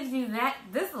he gives you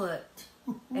this look,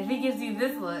 if he gives you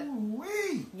this look,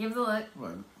 give the look,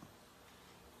 right,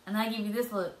 and I give you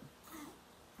this look,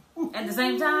 at the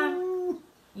same time,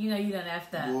 you know you done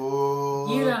effed up.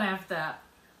 Whoa. You done effed up.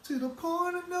 To the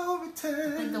point of no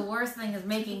return. I think the worst thing is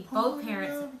making both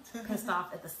parents pissed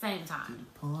off at the same time.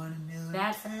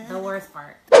 That's the worst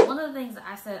part. One of the things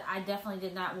I said I definitely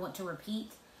did not want to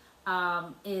repeat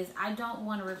is I don't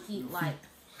want to repeat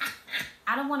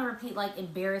like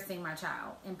embarrassing my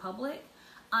child in public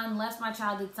unless my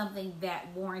child did something that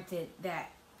warranted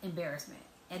that embarrassment.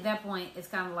 At that point, it's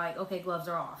kind of like, okay, gloves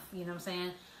are off. You know what I'm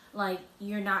saying? Like,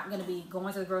 you're not going to be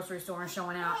going to the grocery store and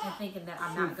showing out and thinking that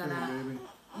I'm not going to,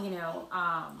 you know,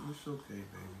 it's okay, baby.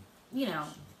 You know,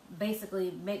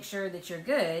 basically make sure that you're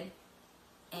good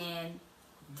and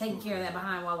taking care of that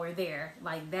behind while we're there.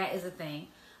 Like, that is a thing.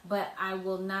 But I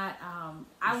will not,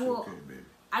 Okay, baby.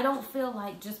 I don't feel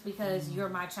like just because you're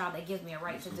my child that gives me a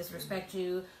right to disrespect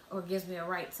you or gives me a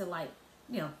right to, like,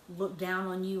 you know, look down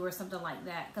on you or something like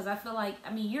that. Because I feel like,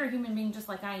 I mean, you're a human being just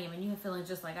like I am, and you have feelings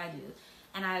just like I do.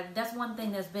 And that's one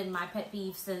thing that's been my pet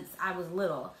peeve since I was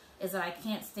little, is that I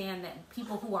can't stand that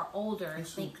people who are older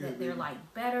think that they're, like,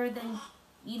 better than,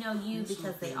 you know, you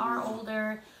because they are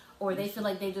older, or they feel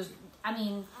like they just, I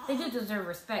mean, they do deserve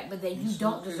respect, but that you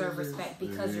don't deserve respect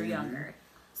because you're younger.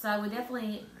 So I would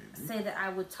definitely say that I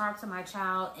would talk to my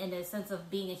child in a sense of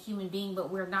being a human being, but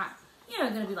we're not, you know,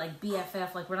 going to be like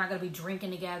BFF, like we're not going to be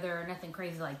drinking together or nothing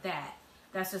crazy like that.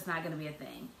 That's just not going to be a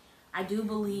thing. I do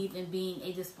believe in being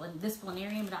a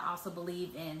disciplinarian, but I also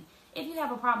believe in, if you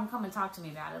have a problem, come and talk to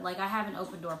me about it. Like, I have an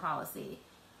open door policy.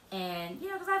 And, you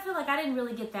know, because I feel like I didn't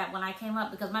really get that when I came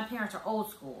up, because my parents are old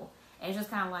school. And it's just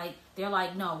kind of like, they're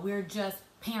like, no, we're just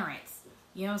parents.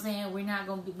 You know what I'm saying?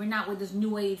 We're not with this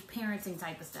new age parenting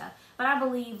type of stuff. But I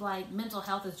believe, like, mental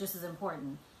health is just as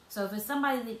important. So if it's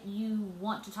somebody that you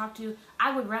want to talk to,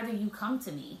 I would rather you come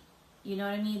to me, you know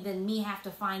what I mean, than me have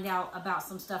to find out about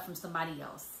some stuff from somebody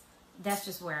else. That's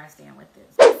just where I stand with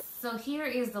this. So here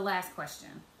is the last question.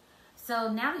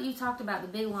 So now that you've talked about the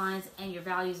big lines and your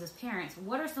values as parents,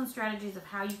 what are some strategies of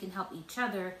how you can help each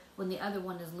other when the other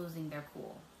one is losing their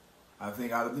cool? I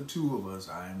think out of the two of us,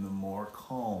 I am the more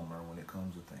calmer when it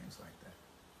comes to things like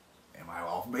that. Am I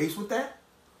off base with that?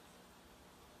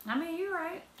 I mean, you're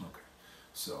right. Okay.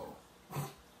 So,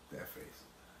 that face.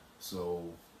 So,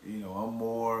 you know, I'm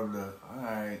more of the, all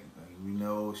right, we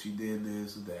know she did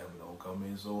this or that, but don't come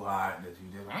in so hot that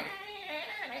you just,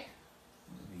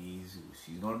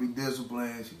 she's going to be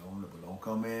disciplined, but don't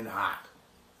come in hot.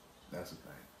 That's the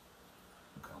thing.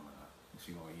 Coming up.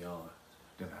 She's going to yawn.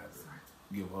 Then I have to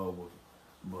give her with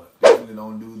it. But definitely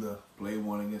don't do the play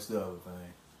one against the other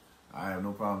thing. I have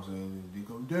no problem saying, you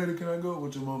go, Daddy, can I go?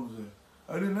 What your mama said?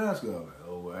 I didn't ask her. I'm like,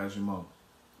 oh, well, ask your mama.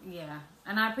 Yeah,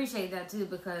 and I appreciate that too,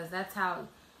 because that's how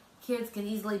kids can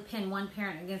easily pin one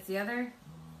parent against the other.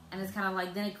 And it's kind of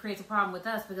like, then it creates a problem with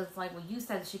us, because it's like, well, you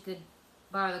said she could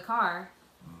borrow the car,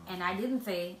 and I didn't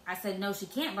say, I said, no, she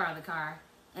can't borrow the car.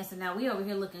 And so now we over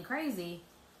here looking crazy,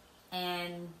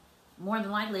 and more than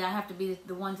likely I have to be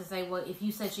the one to say, well, if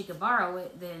you said she could borrow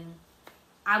it, then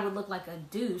I would look like a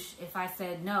douche if I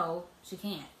said, no, she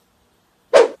can't.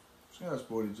 See how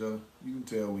support each other. You can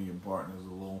tell when your partner's a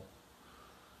little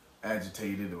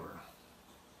agitated or...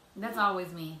 That's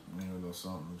always me. You know,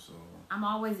 something, so... I'm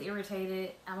always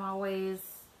irritated. I'm always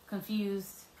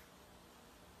confused,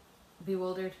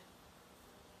 bewildered.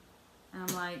 And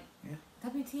I'm like, yeah.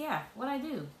 WTF? What'd I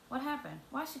do? What happened?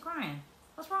 Why is she crying?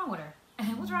 What's wrong with her?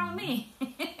 What's wrong with me?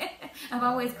 I'm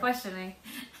always questioning.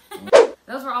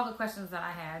 Those were all the questions that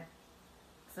I had.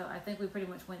 So I think we pretty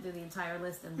much went through the entire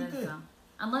list and then some.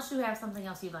 Unless you have something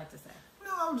else you'd like to say.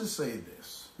 No, I'll just say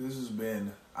this. This has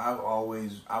been, I've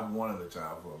wanted a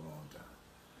child for a long time.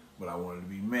 But I wanted to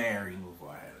be married before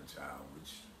I had a child,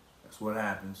 which, that's what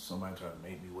happens. Somebody tried to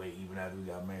make me wait even after we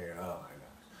got married. Oh my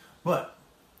gosh. But,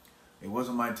 it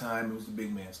wasn't my time, it was the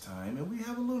big man's time, and we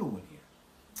have a little one here.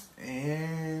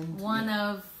 And... One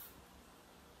of,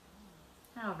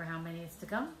 however how many is to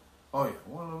come. Oh yeah,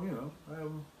 one of,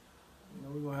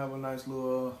 we're going to have a nice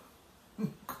little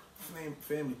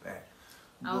family pack.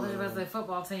 Oh, there was a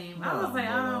football team. I was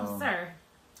like, sir.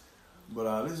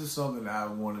 But this is something that I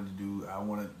wanted to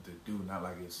do. Not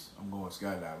like I'm going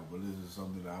skydiving, but this is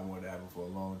something that I wanted to happen for a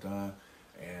long time.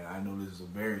 And I know this is a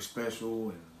very special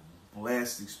and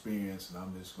blessed experience, and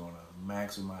I'm just going to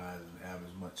maximize and have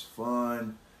as much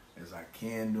fun as I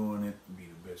can doing it, be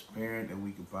the best parent that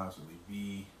we could possibly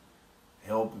be,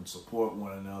 help and support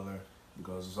one another,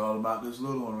 because it's all about this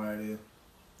little one right here.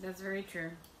 That's very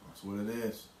true. That's what it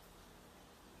is.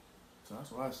 So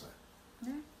that's what I say. Yeah.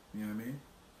 You know what I mean?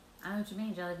 I know what you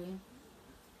mean, jelly bean.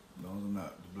 Those are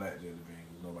not the black jelly beans,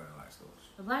 because nobody likes those.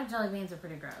 The black jelly beans are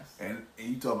pretty gross. And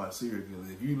you talk about serial killers.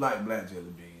 If you like black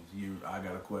jelly beans, I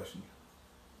got a question.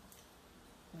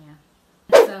 Yeah.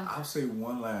 So I'll say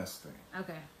one last thing.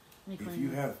 Okay. If you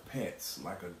have pets,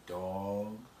 like a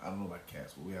dog, I don't know about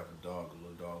cats, but we have a little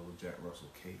Jack Russell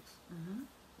Case. Mm-hmm.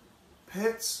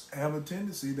 Pets have a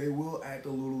tendency, they will act a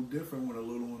little different when a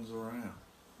little one's around.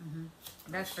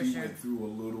 That's for she sure. went through a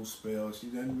little spell. She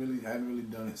hadn't really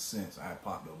done it since I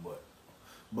popped her butt,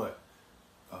 but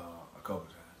a couple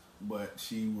times. But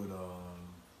she would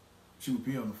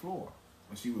pee on the floor,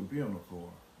 and she would pee on the floor.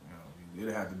 You know,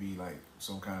 it'd have to be like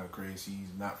some kind of crazy.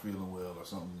 She's not feeling well or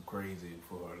something crazy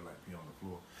for her to like pee on the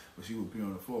floor. But she would pee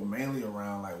on the floor mainly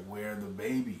around like where the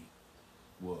baby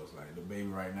was. Like the baby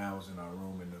right now was in our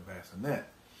room in the bassinet,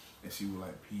 and she would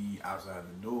like pee outside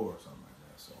the door or something like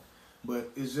that. So,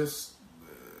 but it's just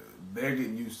they're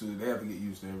getting used to it. They have to get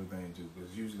used to everything too.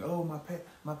 Because usually, oh my pet,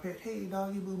 hey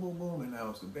doggy, boom boom boom, and now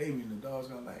it's the baby, and the dog's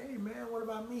gonna like, hey man, what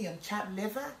about me? I'm chopped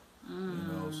liver. You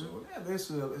know, so yeah, it's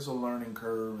a learning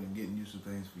curve and getting used to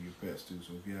things for your pets too.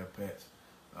 So if you have pets,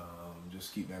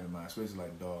 just keep that in mind, especially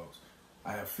like dogs.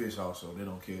 I have fish also. They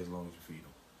don't care as long as you feed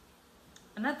them.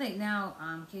 And I think now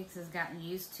Kix has gotten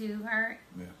used to her.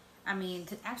 Yeah. I mean,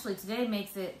 actually today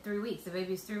makes it 3 weeks. The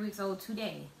baby's 3 weeks old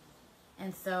today.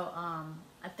 And so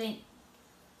I think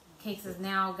Kix has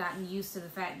now gotten used to the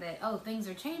fact that, oh, things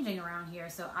are changing around here.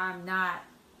 So I'm not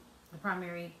the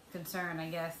primary concern, I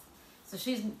guess. So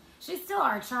she's still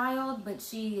our child, but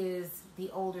she is the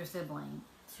older sibling.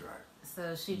 That's right.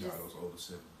 So she just... those older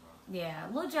siblings. Yeah,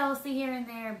 a little jealousy here and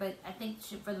there, but I think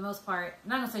she, for the most part, I'm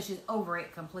not going to say she's over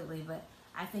it completely, but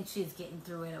I think she's getting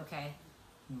through it okay.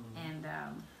 And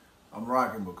I'm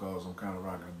rocking because I'm kind of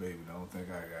rocking a baby. I don't think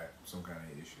I got some kind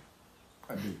of issue.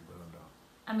 I do, but I don't.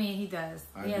 I mean, he does.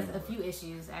 He has a few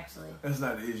issues, actually. That's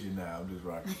not the issue now. I'm just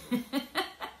rocking.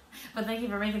 But thank you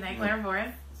for making that clear for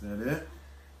us. Is that it?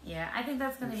 Yeah, I think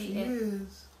that's going to be it. She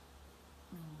is.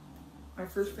 Our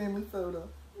first family photo.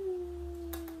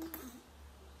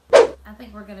 I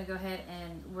think we're going to go ahead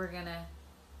and we're going to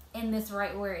end this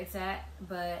right where it's at.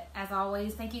 But as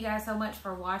always, thank you guys so much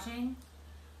for watching.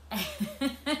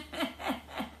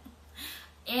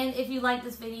 And if you like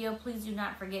this video, please do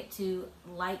not forget to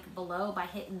like below by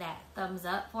hitting that thumbs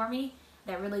up for me.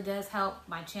 That really does help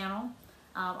my channel.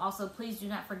 Also, please do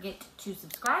not forget to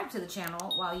subscribe to the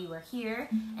channel while you are here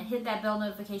and hit that bell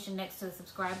notification next to the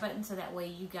subscribe button so that way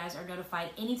you guys are notified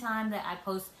anytime that I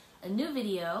post a new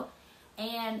video.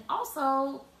 And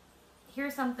also,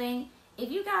 here's something.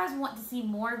 If you guys want to see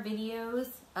more videos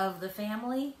of the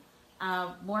family,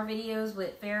 more videos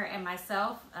with Farrah and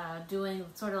myself doing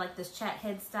sort of like this chat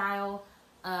head style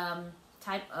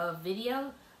type of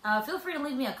video, feel free to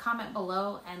leave me a comment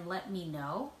below and let me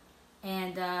know.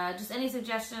 And just any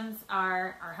suggestions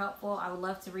are helpful. I would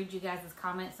love to read you guys'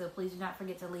 comments, so please do not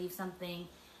forget to leave something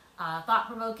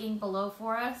thought-provoking below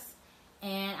for us.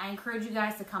 And I encourage you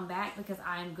guys to come back because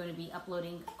I'm going to be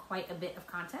uploading quite a bit of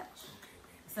content.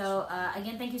 So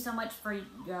again, thank you so much for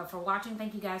watching.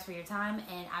 Thank you guys for your time,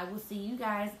 and I will see you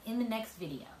guys in the next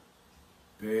video.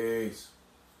 Peace.